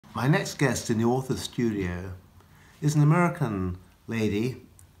My next guest in the author's studio is an American lady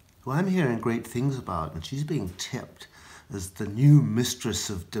who I'm hearing great things about, and she's being tipped as the new mistress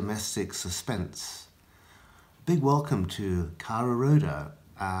of domestic suspense. Big welcome to Kaira Rouda,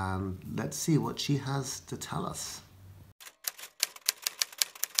 and let's see what she has to tell us.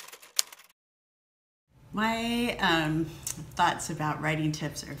 My thoughts about writing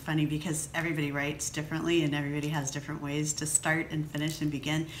tips are funny because everybody writes differently and everybody has different ways to start and finish and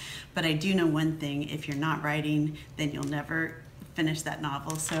begin. But I do know one thing: if you're not writing, then you'll never finish that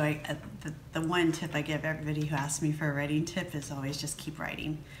novel. So the one tip I give everybody who asks me for a writing tip is always just keep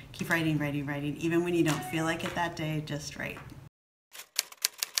writing. Keep writing, writing, writing. Even when you don't feel like it that day, just write.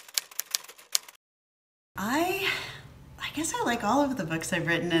 I guess I like all of the books I've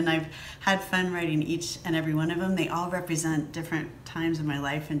written, and I've had fun writing each and every one of them. They all represent different times in my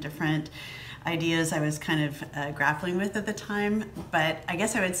life and different ideas I was kind of grappling with at the time. But I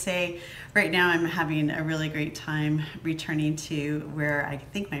guess I would say right now I'm having a really great time returning to where I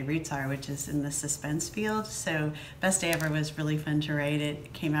think my roots are, which is in the suspense field. So Best Day Ever was really fun to write.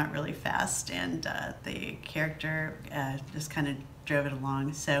 It came out really fast, and the character just kind of drove it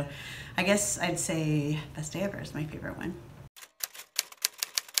along. So I guess I'd say Best Day Ever is my favorite one.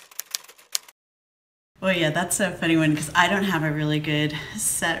 Well, yeah, that's a funny one because I don't have a really good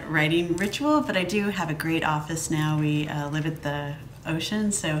set writing ritual, but I do have a great office now. We live at the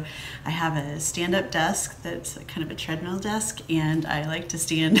ocean, so I have a stand-up desk that's kind of a treadmill desk, and I like to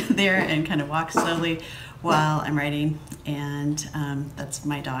stand there and kind of walk slowly while I'm writing. And that's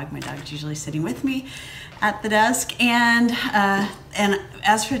my dog. My dog's usually sitting with me at the desk. And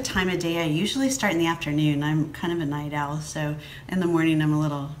as for time of day, I usually start in the afternoon. I'm kind of a night owl, so in the morning I'm a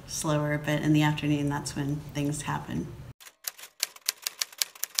little slower, but in the afternoon that's when things happen.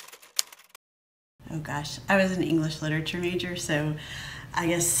 Oh gosh, I was an English literature major, so I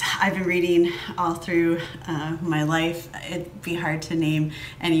guess I've been reading all through my life. It'd be hard to name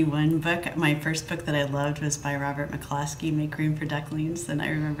any one book. My first book that I loved was by Robert McCloskey, Make Room for Ducklings, and I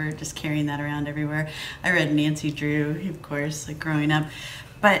remember just carrying that around everywhere. I read Nancy Drew, of course, like growing up.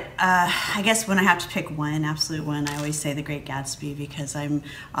 But I guess when I have to pick one, absolute one, I always say The Great Gatsby, because I'm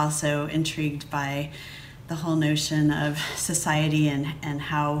also intrigued by the whole notion of society and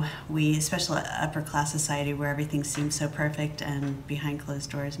how we, especially upper class society, where everything seems so perfect, and behind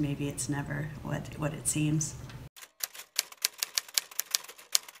closed doors maybe it's never what it seems.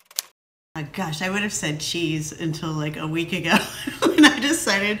 Gosh, I would have said cheese until like a week ago when I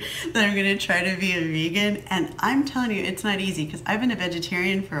decided that I'm going to try to be a vegan. And I'm telling you, it's not easy because I've been a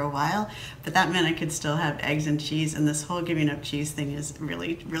vegetarian for a while, but that meant I could still have eggs and cheese. And this whole giving up cheese thing is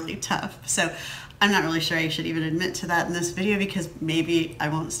really, really tough. So I'm not really sure I should even admit to that in this video because maybe I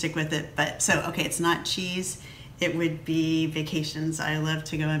won't stick with it. But so, okay, it's not cheese. It would be vacations. I love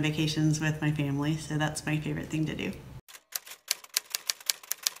to go on vacations with my family, so that's my favorite thing to do.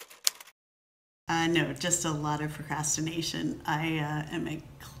 No, just a lot of procrastination. I am a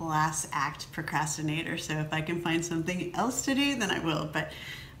class act procrastinator, so if I can find something else to do, then I will, but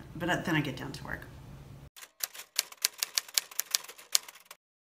then I get down to work.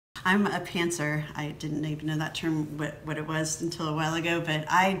 I'm a pantser. I didn't even know that term, what it was until a while ago, but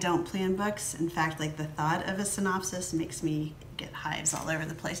I don't plan books. In fact, like the thought of a synopsis makes me get hives all over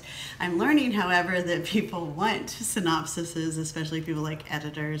the place. I'm learning, however, that people want synopsises, especially people like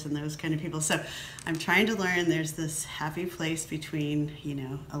editors and those kind of people. So I'm trying to learn there's this happy place between, you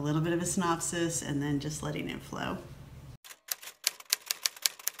know, a little bit of a synopsis and then just letting it flow.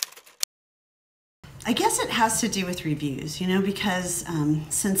 I guess it has to do with reviews, you know, because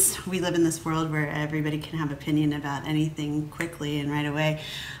since we live in this world where everybody can have opinion about anything quickly and right away,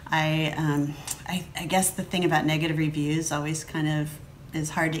 I guess the thing about negative reviews always kind of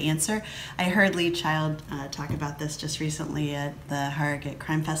is hard to answer. I heard Lee Child talk about this just recently at the Harrogate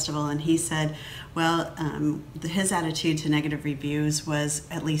Crime Festival, and he said, well, his attitude to negative reviews was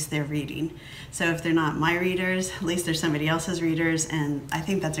at least they're reading. So if they're not my readers, at least they're somebody else's readers, and I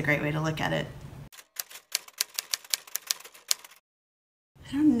think that's a great way to look at it.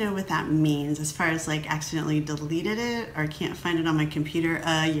 I don't know what that means as far as like accidentally deleted it or can't find it on my computer.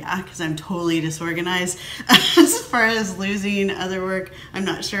 Yeah, because I'm totally disorganized. As far as losing other work, I'm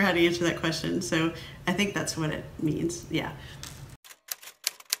not sure how to answer that question. So I think that's what it means. Yeah.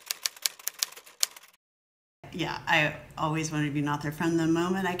 Yeah, always wanted to be an author. From the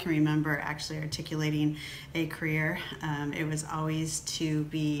moment I can remember actually articulating a career, it was always to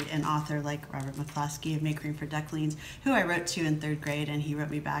be an author like Robert McCloskey of Make Room for Ducklings, who I wrote to in 3rd grade, and he wrote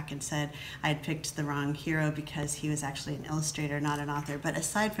me back and said I had picked the wrong hero because he was actually an illustrator, not an author. But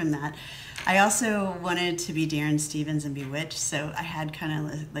aside from that, I also wanted to be Darren Stevens in Bewitched, so I had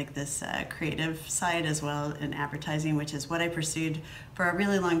kind of like this creative side as well in advertising, which is what I pursued for a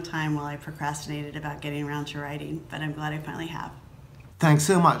really long time while I procrastinated about getting around to writing, but I'm glad I finally have. Thanks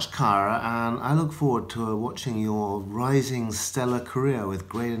so much, Kaira, and I look forward to watching your rising stellar career with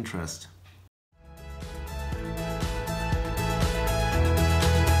great interest.